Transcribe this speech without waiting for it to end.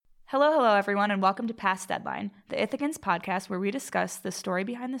Hello, everyone, and welcome to Past Deadline, the Ithacans podcast where we discuss the story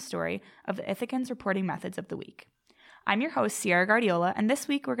behind the story of the Ithacans reporting methods of the week. I'm your host, Sierra Guardiola, and this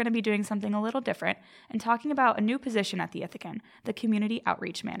week we're going to be doing something a little different and talking about a new position at the Ithacan, the Community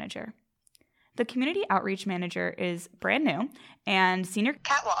Outreach Manager. The Community Outreach Manager is brand new, and Senior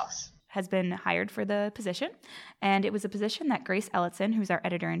Cat Walsh has been hired for the position, and it was a position that Grace Elletson, who's our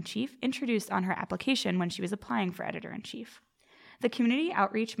Editor-in-Chief, introduced on her application when she was applying for Editor-in-Chief. The Community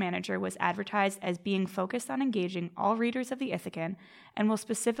Outreach Manager was advertised as being focused on engaging all readers of the Ithacan and will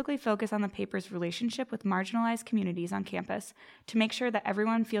specifically focus on the paper's relationship with marginalized communities on campus to make sure that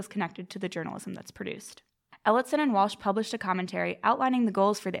everyone feels connected to the journalism that's produced. Elletson and Walsh published a commentary outlining the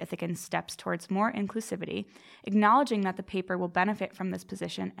goals for the Ithacan's steps towards more inclusivity, acknowledging that the paper will benefit from this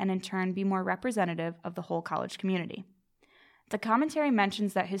position and in turn be more representative of the whole college community. The commentary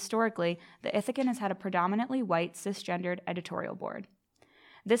mentions that historically, the Ithacan has had a predominantly white, cisgendered editorial board.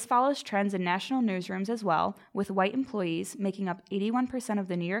 This follows trends in national newsrooms as well, with white employees making up 81% of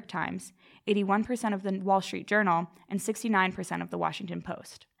the New York Times, 81% of the Wall Street Journal, and 69% of the Washington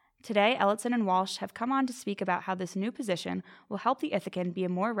Post. Today, Elletson and Walsh have come on to speak about how this new position will help the Ithacan be a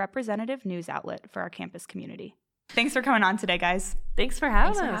more representative news outlet for our campus community. Thanks for coming on today, guys. Thanks for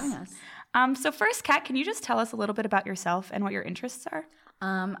having us. So first, Kat, can you just tell us a little bit about yourself and what your interests are?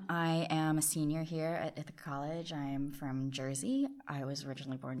 I am a senior here at Ithacan College. I am from Jersey. I was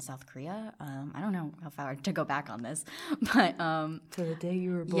originally born in South Korea. I don't know how far to go back on this, but to the day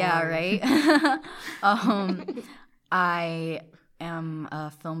you were born. Yeah, right. I am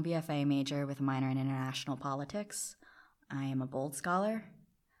a film BFA major with a minor in international politics. I am a Bold Scholar,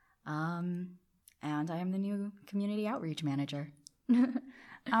 and I am the new Community Outreach Manager.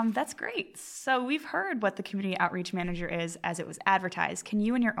 That's great. So we've heard what the Community Outreach Manager is as it was advertised. Can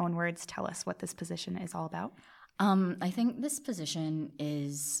you, in your own words, tell us what this position is all about? I think this position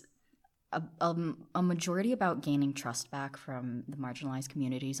is a majority about gaining trust back from the marginalized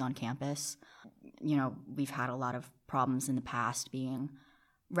communities on campus. You know, we've had a lot of problems in the past being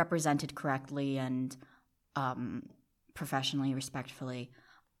represented correctly and professionally, respectfully.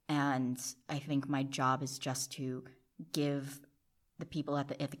 And I think my job is just to give the people at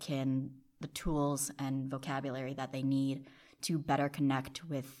the Ithacan the tools and vocabulary that they need to better connect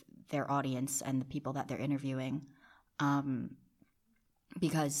with their audience and the people that they're interviewing,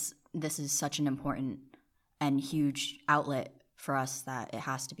 because this is such an important and huge outlet for us that it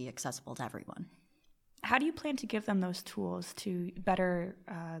has to be accessible to everyone. How do you plan to give them those tools to better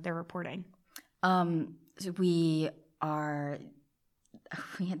their reporting? So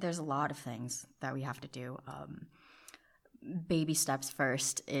there's a lot of things that we have to do. Baby steps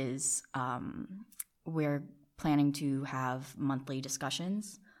first is we're planning to have monthly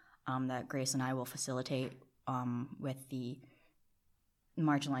discussions that Grace and I will facilitate with the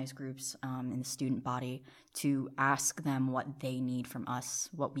marginalized groups in the student body to ask them what they need from us,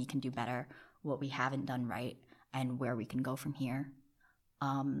 what we can do better, what we haven't done right, and where we can go from here.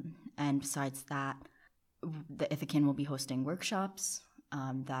 And besides that, the Ithacan will be hosting workshops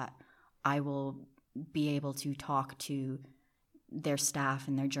that I will be able to talk to their staff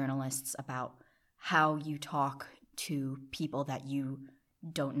and their journalists about how you talk to people that you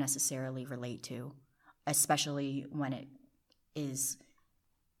don't necessarily relate to, especially when it is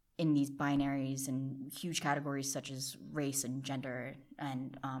in these binaries and huge categories such as race and gender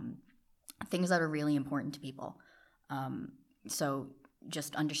and things that are really important to people. So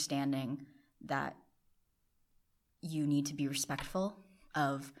just understanding that you need to be respectful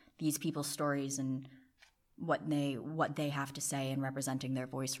of these people's stories and what they have to say and representing their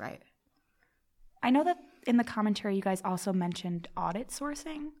voice right. I know that in the commentary you guys also mentioned audits for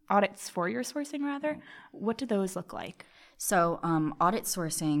your sourcing rather. What do those look like? So audit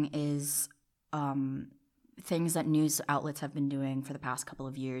sourcing is things that news outlets have been doing for the past couple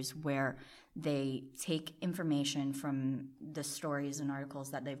of years, where they take information from the stories and articles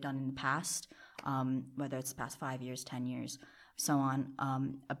that they've done in the past, whether it's the past 5 years, 10 years, so on,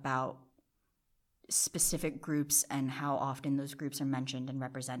 about specific groups and how often those groups are mentioned and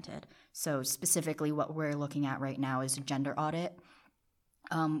represented. So specifically what we're looking at right now is a gender audit.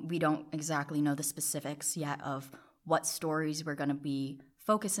 We don't exactly know the specifics yet of what stories we're going to be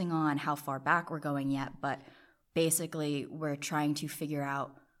focusing on, how far back we're going yet, but basically we're trying to figure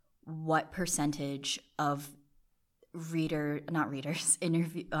out what percentage of people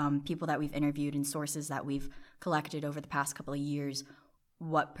that we've interviewed and sources that we've collected over the past couple of years,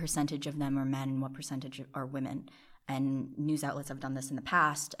 what percentage of them are men and what percentage are women. And news outlets have done this in the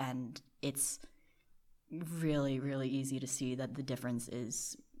past, and it's really, really easy to see that the difference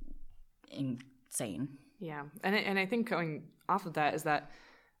is insane. Yeah, and I think going off of that is that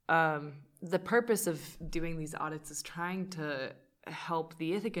the purpose of doing these audits is trying to help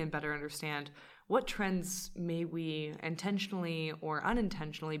the Ithacan better understand what trends may we intentionally or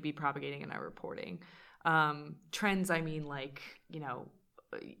unintentionally be propagating in our reporting. Trends, I mean, like,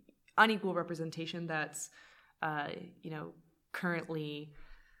 unequal representation that's, currently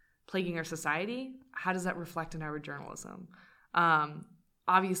plaguing our society. How does that reflect in our journalism?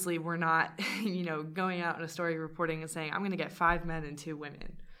 Obviously, we're not, going out in a story reporting and saying, I'm going to get 5 men and 2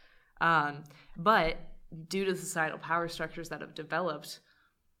 women. But due to societal power structures that have developed,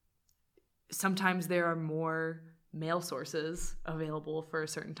 sometimes there are more male sources available for a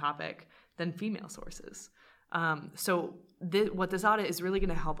certain topic than female sources. So what this audit is really going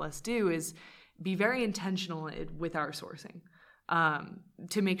to help us do is be very intentional with our sourcing,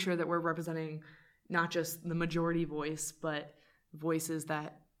 to make sure that we're representing not just the majority voice, but voices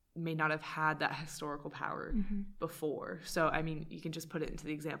that may not have had that historical power before. So, I mean, you can just put it into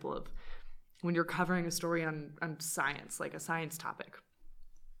the example of when you're covering a story on science, like a science topic,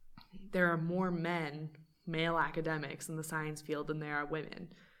 there are more male academics in the science field than there are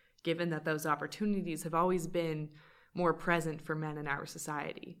women, given that those opportunities have always been more present for men in our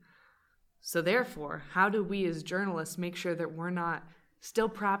society. So therefore, how do we as journalists make sure that we're not still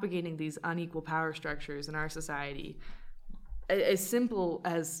propagating these unequal power structures in our society, as simple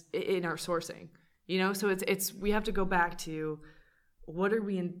as in our sourcing? So it's we have to go back to what are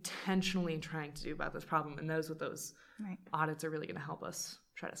we intentionally trying to do about this problem, and those audits are really going to help us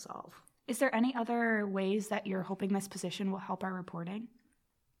try to solve. Is there any other ways that you're hoping this position will help our reporting?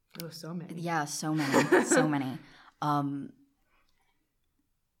 Oh, so many. Yeah, so many, so many. I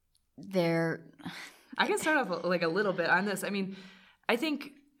can start off like a little bit on this. I mean, I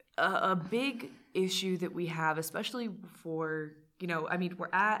think a big issue that we have, especially for, we're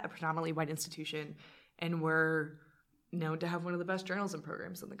at a predominantly white institution, and we're known to have one of the best journalism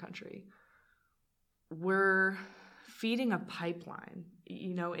programs in the country. We're feeding a pipeline,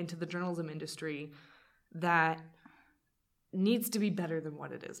 into the journalism industry that needs to be better than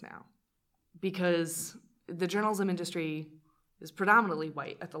what it is now, because the journalism industry is predominantly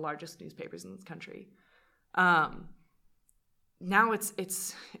white at the largest newspapers in this country. Now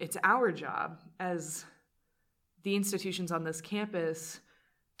it's our job as the institutions on this campus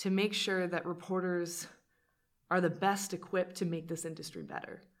to make sure that reporters are the best equipped to make this industry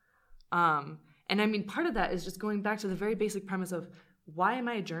better. And I mean, part of that is just going back to the very basic premise of, why am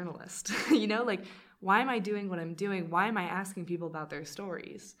I a journalist? Why am I doing what I'm doing? Why am I asking people about their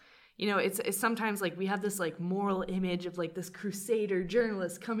stories? It's sometimes like we have this like moral image of like this crusader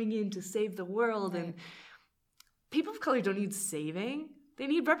journalist coming in to save the world. Right. And people of color don't need saving. They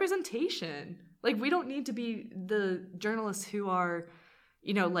need representation. Like, we don't need to be the journalists who are,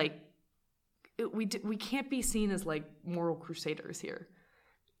 we can't be seen as like moral crusaders here.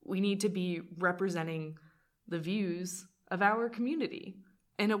 We need to be representing the views of our community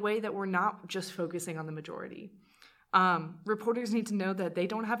in a way that we're not just focusing on the majority. Reporters need to know that they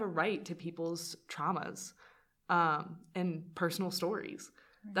don't have a right to people's traumas and personal stories.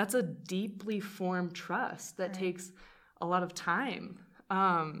 Right. That's a deeply formed trust that takes a lot of time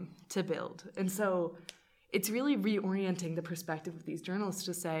to build. And so it's really reorienting the perspective of these journalists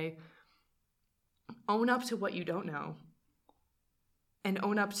to say, own up to what you don't know, and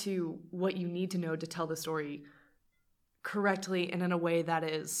own up to what you need to know to tell the story correctly and in a way that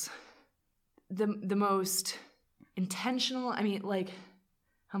is the most intentional. I mean, like,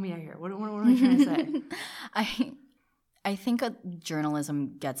 help me out here. What am I trying to say? I think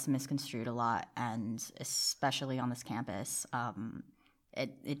journalism gets misconstrued a lot, and especially on this campus,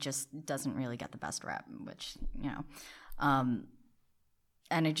 it just doesn't really get the best rep, which, and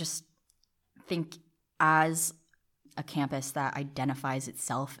I just think as a campus that identifies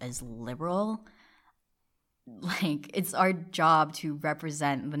itself as liberal, like, it's our job to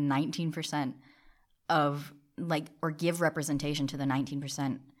represent the 19% of, like, or give representation to the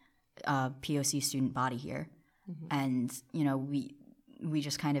 19% POC student body here. Mm-hmm. And, we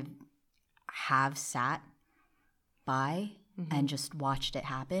just kind of have sat by and just watched it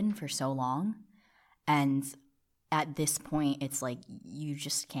happen for so long. And at this point, it's like, you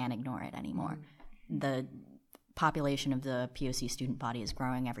just can't ignore it anymore. Mm-hmm. The population of the POC student body is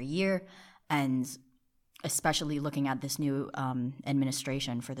growing every year, and especially looking at this new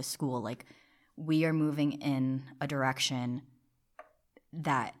administration for the school, like, we are moving in a direction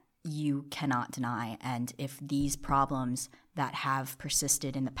that you cannot deny. And if these problems that have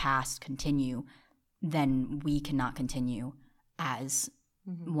persisted in the past continue, then we cannot continue as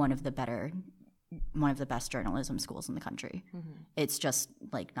one of the best journalism schools in the country. Mm-hmm. It's just,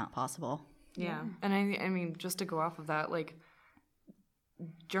 like, not possible. Yeah. And I mean, just to go off of that, like,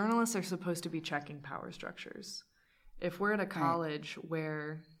 journalists are supposed to be checking power structures. If we're at a college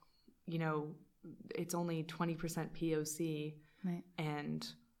where, you know, it's only 20% POC and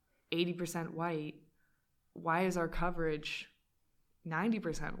 80% white, why is our coverage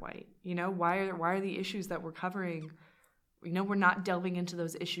 90% white? You know, why are the issues that we're covering, you know, we're not delving into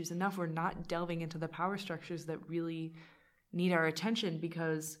those issues enough. We're not delving into the power structures that really need our attention,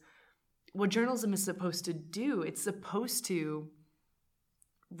 because what journalism is supposed to do, it's supposed to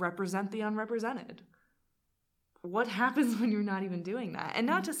represent the unrepresented. What happens when you're not even doing that? And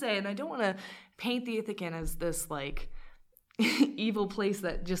not to say, and I don't want to paint the Ithacan as this like evil place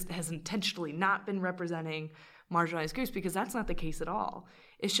that just has intentionally not been representing marginalized groups, because that's not the case at all.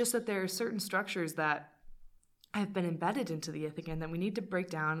 It's just that there are certain structures that have been embedded into the Ithacan that we need to break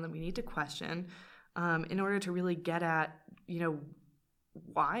down and that we need to question in order to really get at, you know,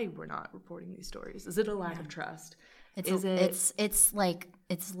 why we're not reporting these stories. Is it a lack of trust? It's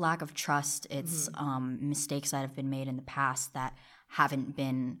lack of trust. It's mistakes that have been made in the past that haven't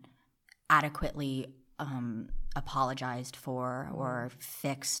been adequately apologized for or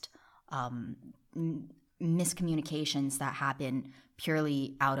fixed. Miscommunications that happen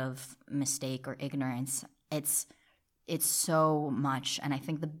purely out of mistake or ignorance. It's so much, and I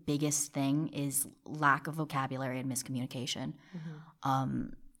think the biggest thing is lack of vocabulary and miscommunication.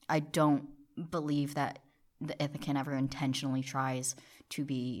 I don't believe that the Ithacan ever intentionally tries to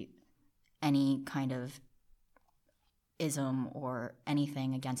be any kind of ism or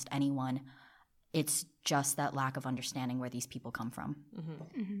anything against anyone. It's just that lack of understanding where these people come from.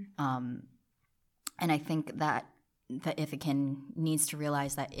 And I think that the Ithacan needs to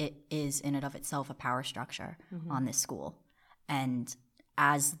realize that it is in and of itself a power structure on this school. And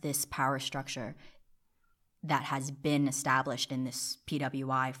as this power structure that has been established in this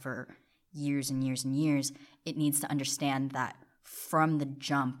PWI for years and years and years, it needs to understand that from the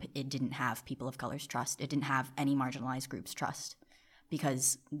jump, it didn't have people of color's trust. It didn't have any marginalized groups' trust,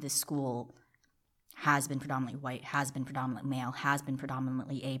 because this school has been predominantly white, has been predominantly male, has been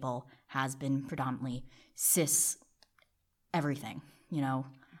predominantly able, has been predominantly cis, everything, you know,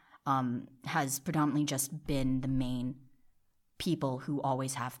 has predominantly just been the main people who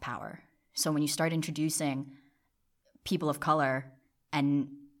always have power. So when you start introducing people of color and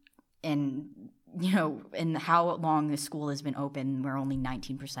you know, in how long the school has been open, we're only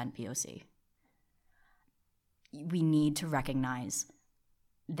 19% POC. We need to recognize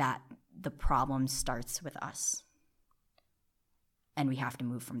that the problem starts with us, and we have to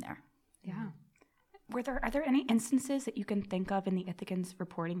move from there. Yeah. Are there any instances that you can think of in the Ithacan's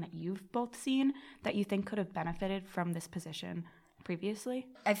reporting that you've both seen that you think could have benefited from this position previously?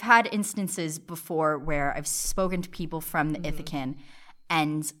 I've had instances before where I've spoken to people from the Ithacan,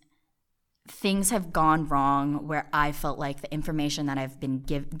 and things have gone wrong where I felt like the information that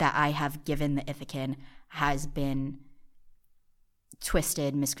I have given the Ithacan has been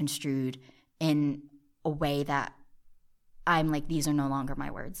twisted, misconstrued in a way that I'm like, these are no longer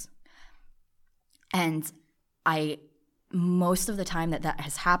my words. And most of the time that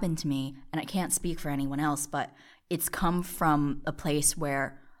has happened to me, and I can't speak for anyone else, but it's come from a place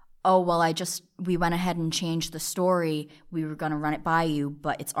where, oh, well, we went ahead and changed the story. We were going to run it by you,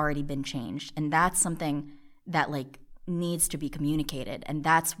 but it's already been changed. And that's something that like needs to be communicated. And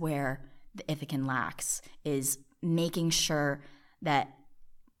that's where the Ithacan lacks, is making sure that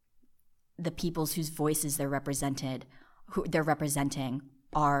the peoples whose voices they're representing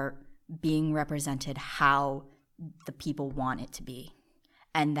are being represented how the people want it to be.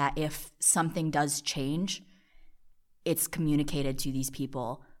 And that if something does change, it's communicated to these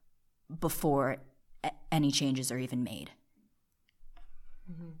people before any changes are even made.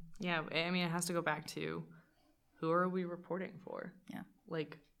 Yeah, I mean, it has to go back to, who are we reporting for? Yeah.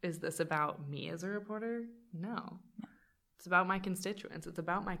 Like, is this about me as a reporter? No. It's about my constituents. It's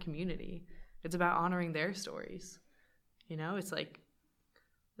about my community. It's about honoring their stories. You know, it's like,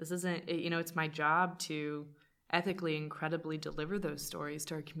 this isn't, you know, it's my job to ethically and credibly deliver those stories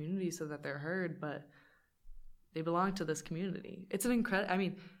to our community so that they're heard, but they belong to this community. It's an I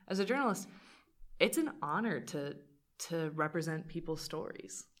mean, as a journalist, it's an honor to represent people's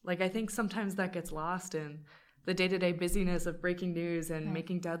stories. Like, I think sometimes that gets lost in the day-to-day busyness of breaking news and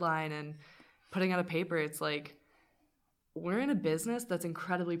making deadline and putting out a paper. It's like, we're in a business that's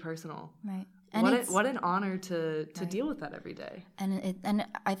incredibly personal. Right. And what an honor to deal with that every day. And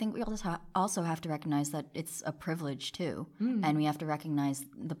I think we also have to recognize that it's a privilege too. And we have to recognize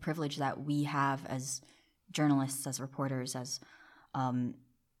the privilege that we have as journalists, as reporters, as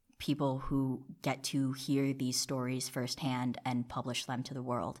people who get to hear these stories firsthand and publish them to the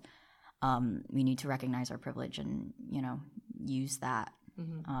world. We need to recognize our privilege and, you know, use that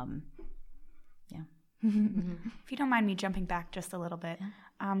Yeah. If you don't mind me jumping back just a little bit,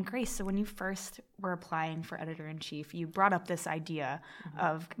 Grace, so when you first were applying for editor-in-chief, you brought up this idea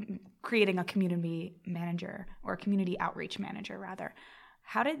of creating a community manager, or community outreach manager, rather.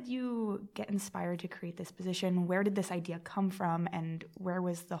 How did you get inspired to create this position? Where did this idea come from, and where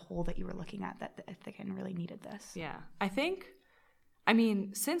was the hole that you were looking at that the Ithacan really needed this? Yeah,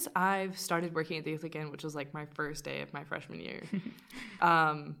 since I've started working at the Ithacan, which was like my first day of my freshman year,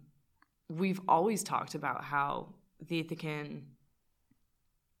 we've always talked about how the Ithacan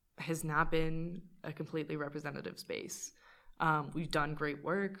has not been a completely representative space. We've done great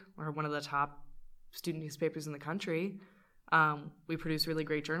work. We're one of the top student newspapers in the country. We produce really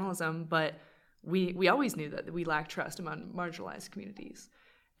great journalism, but we always knew that we lacked trust among marginalized communities.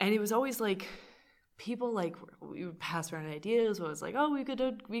 And it was always like, people, like, we would pass around ideas. It was like, oh, we could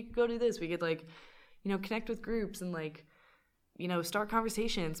go do this. We could, like, connect with groups and, like, start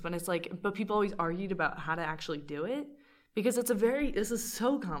conversations. But it's like, but people always argued about how to actually do it, because this is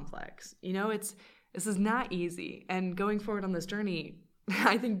so complex. This is not easy. And going forward on this journey,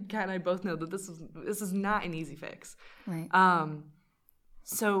 I think Kat and I both know that this is not an easy fix. Right.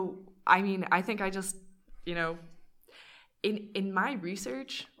 So, I think I just, in my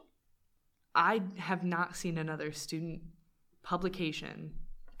research, I have not seen another student publication,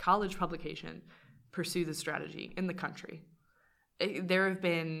 college publication, pursue this strategy in the country. There have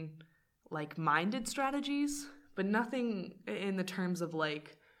been, like, minded strategies, but nothing in the terms of,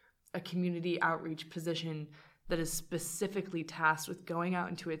 like, a community outreach position that is specifically tasked with going out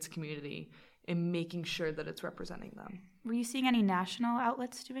into its community and making sure that it's representing them. Were you seeing any national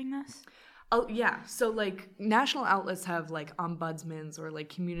outlets doing this? Oh, yeah. So, like, national outlets have, like, ombudsmans or, like,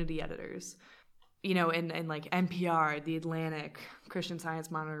 community editors, and like, NPR, The Atlantic, Christian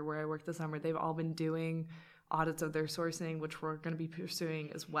Science Monitor, where I worked this summer, they've all been doing audits of their sourcing, which we're going to be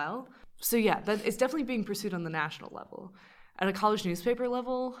pursuing as well. So, yeah, it's definitely being pursued on the national level. At a college newspaper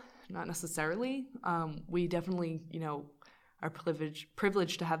level, not necessarily. We definitely, are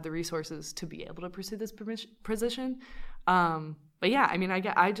privileged to have the resources to be able to pursue this position. But yeah,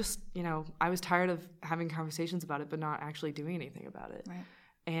 I just, I was tired of having conversations about it, but not actually doing anything about it. Right.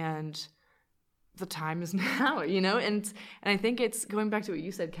 And the time is now, and I think it's going back to what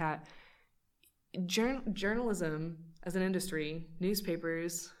you said, Kat. Journalism as an industry,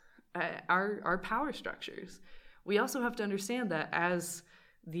 newspapers, are power structures. We also have to understand that as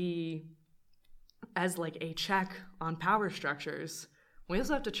like a check on power structures, we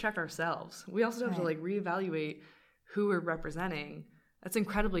also have to check ourselves. We also have to, like, reevaluate who we're representing. That's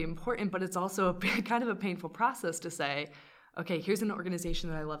incredibly important, but it's also kind of a painful process to say, okay, here's an organization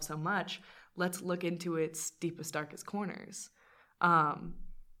that I love so much. Let's look into its deepest, darkest corners.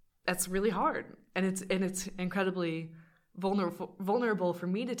 That's really hard, and it's incredibly vulnerable for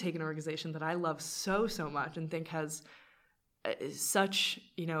me to take an organization that I love so much and think has such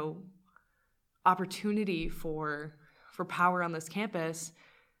opportunity for power on this campus,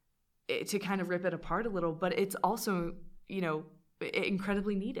 to kind of rip it apart a little. But it's also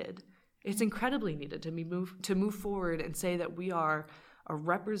incredibly needed. It's incredibly needed to move forward and say that we are a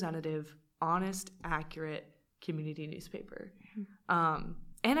representative, honest, accurate community newspaper.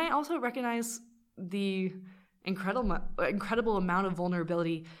 And I also recognize the incredible amount of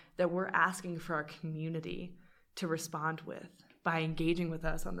vulnerability that we're asking for our community to respond with by engaging with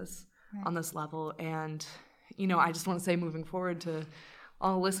us on this level. And I just want to say, moving forward to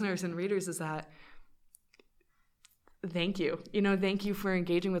all listeners and readers, is that thank you. Thank you for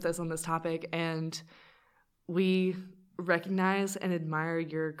engaging with us on this topic, and we recognize and admire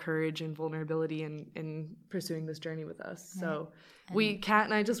your courage and vulnerability in pursuing this journey with us. Right. So Kat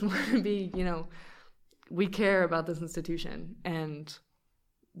and I just want to be, we care about this institution, and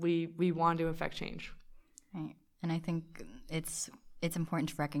we want to affect change. Right. And I think it's important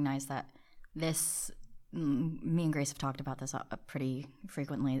to recognize that this, me and Grace have talked about this pretty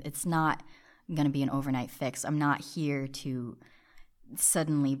frequently. It's not going to be an overnight fix. I'm not here to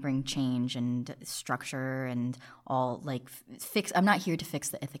suddenly bring change and structure and all, like, fix. I'm not here to fix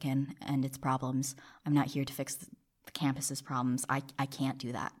the Ithacan and its problems. I'm not here to fix the campus's problems. I can't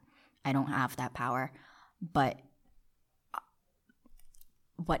do that. I don't have that power. But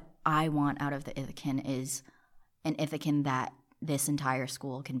what I want out of the Ithacan is an Ithacan that this entire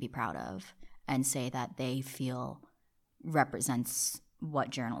school can be proud of and say that they feel represents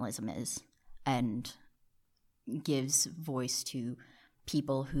what journalism is and gives voice to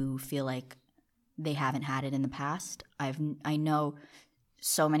people who feel like they haven't had it in the past. I know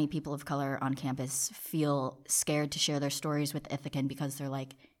so many people of color on campus feel scared to share their stories with Ithacan because they're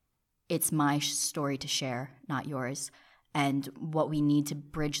like, it's my story to share, not yours. and what we need to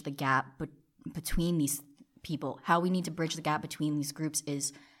bridge the gap between these people. How we need to bridge the gap between these groups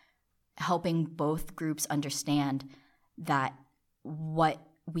is helping both groups understand that what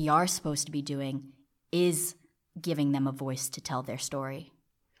we are supposed to be doing is giving them a voice to tell their story.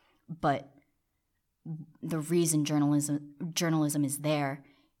 But the reason journalism is there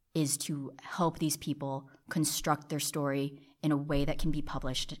is to help these people construct their story in a way that can be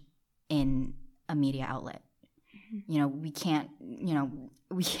published in a media outlet. We can't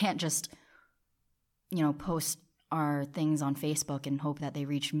just, post our things on Facebook and hope that they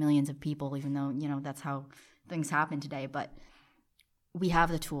reach millions of people, even though, that's how things happen today. But we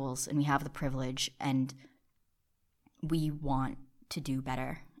have the tools and we have the privilege, and we want to do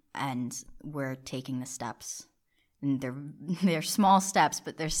better, and we're taking the steps. And they're small steps,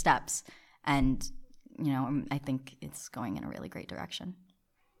 but they're steps. And, I think it's going in a really great direction.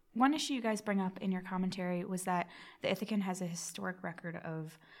 One issue you guys bring up in your commentary was that the Ithacan has a historic record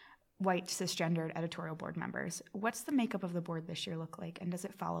of white cisgendered editorial board members. What's the makeup of the board this year look like, and does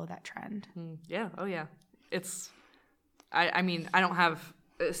it follow that trend? Yeah. Oh, yeah. It's, I mean, I don't have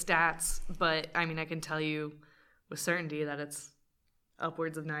stats, but I mean, I can tell you with certainty that it's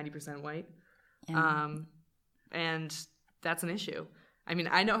upwards of 90% white. Yeah. And that's an issue. I mean,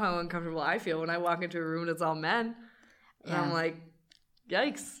 I know how uncomfortable I feel when I walk into a room and it's all men. And I'm like,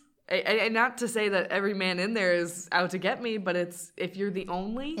 yikes. And not to say that every man in there is out to get me, but if you're the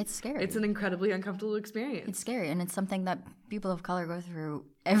only, it's scary. It's an incredibly uncomfortable experience. It's scary, and it's something that people of color go through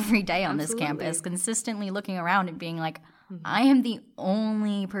every day on this campus, consistently looking around and being like, I am the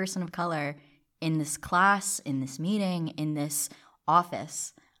only person of color in this class, in this meeting, in this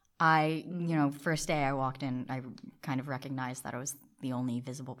office. First day I walked in, I kind of recognized that I was the only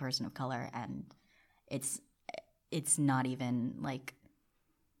visible person of color, and it's not even like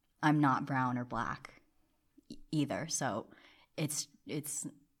I'm not brown or black either. So it's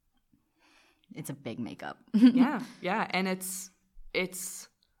a big makeup. Yeah, and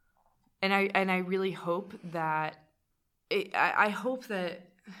I really hope that I hope that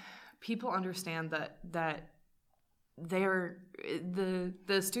people understand that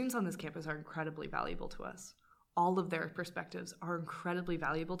the students on this campus are incredibly valuable to us. All of their perspectives are incredibly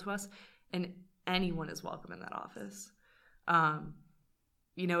valuable to us, and anyone is welcome in that office.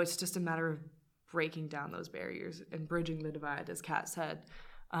 It's just a matter of breaking down those barriers and bridging the divide, as Kat said,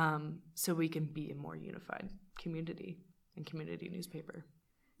 so we can be a more unified community and community newspaper.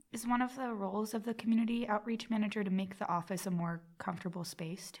 Is one of the roles of the community outreach manager to make the office a more comfortable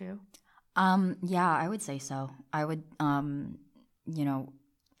space too? Yeah, I would say so. I would,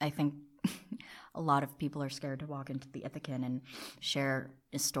 I think a lot of people are scared to walk into the Ithacan and share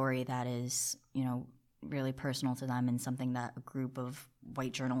a story that is, really personal to them, and something that a group of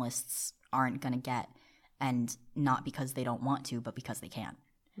white journalists aren't going to get, and not because they don't want to, but because they can't.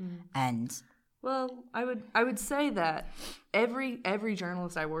 And well, I would say that every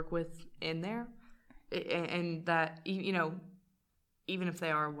journalist I work with in there, and that even if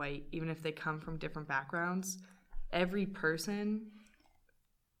they are white, even if they come from different backgrounds, every person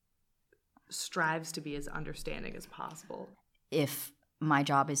strives to be as understanding as possible. If my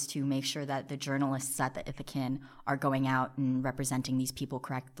job is to make sure that the journalists at the Ithacan are going out and representing these people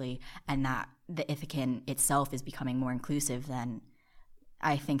correctly, and that the Ithacan itself is becoming more inclusive, then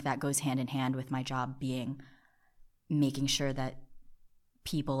I think that goes hand in hand with my job being making sure that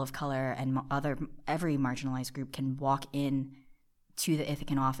people of color and every marginalized group can walk in to the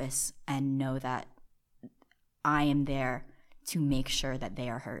Ithacan office and know that I am there to make sure that they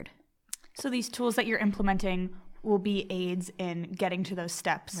are heard. So these tools that you're implementing will be aids in getting to those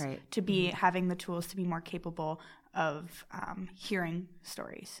steps, right, to be having the tools to be more capable of hearing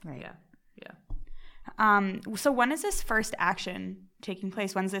stories. Right. Yeah. So when is this first action taking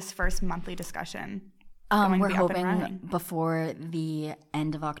place? When's this first monthly discussion? We're hoping before the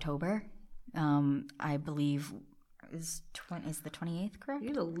end of October. I believe is the 28th correct? We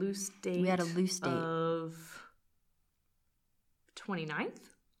had a loose date. Of 29th?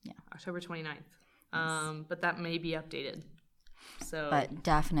 Yeah. October 29th. But that may be updated. But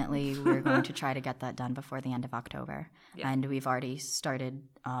definitely we're going to try to get that done before the end of October. Yeah. And we've already started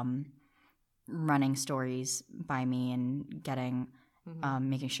running stories by me and getting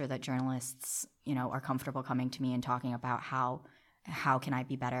making sure that journalists, are comfortable coming to me and talking about how can I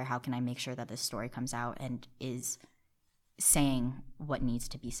be better? How can I make sure that this story comes out and is saying what needs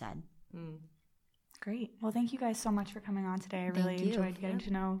to be said? Great. Well, thank you guys so much for coming on today. I really enjoyed getting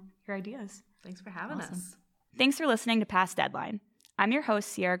to know your ideas. Thanks for having us. Thanks for listening to Past Deadline. I'm your host,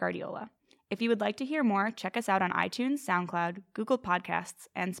 Sierra Guardiola. If you would like to hear more, check us out on iTunes, SoundCloud, Google Podcasts,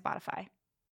 and Spotify.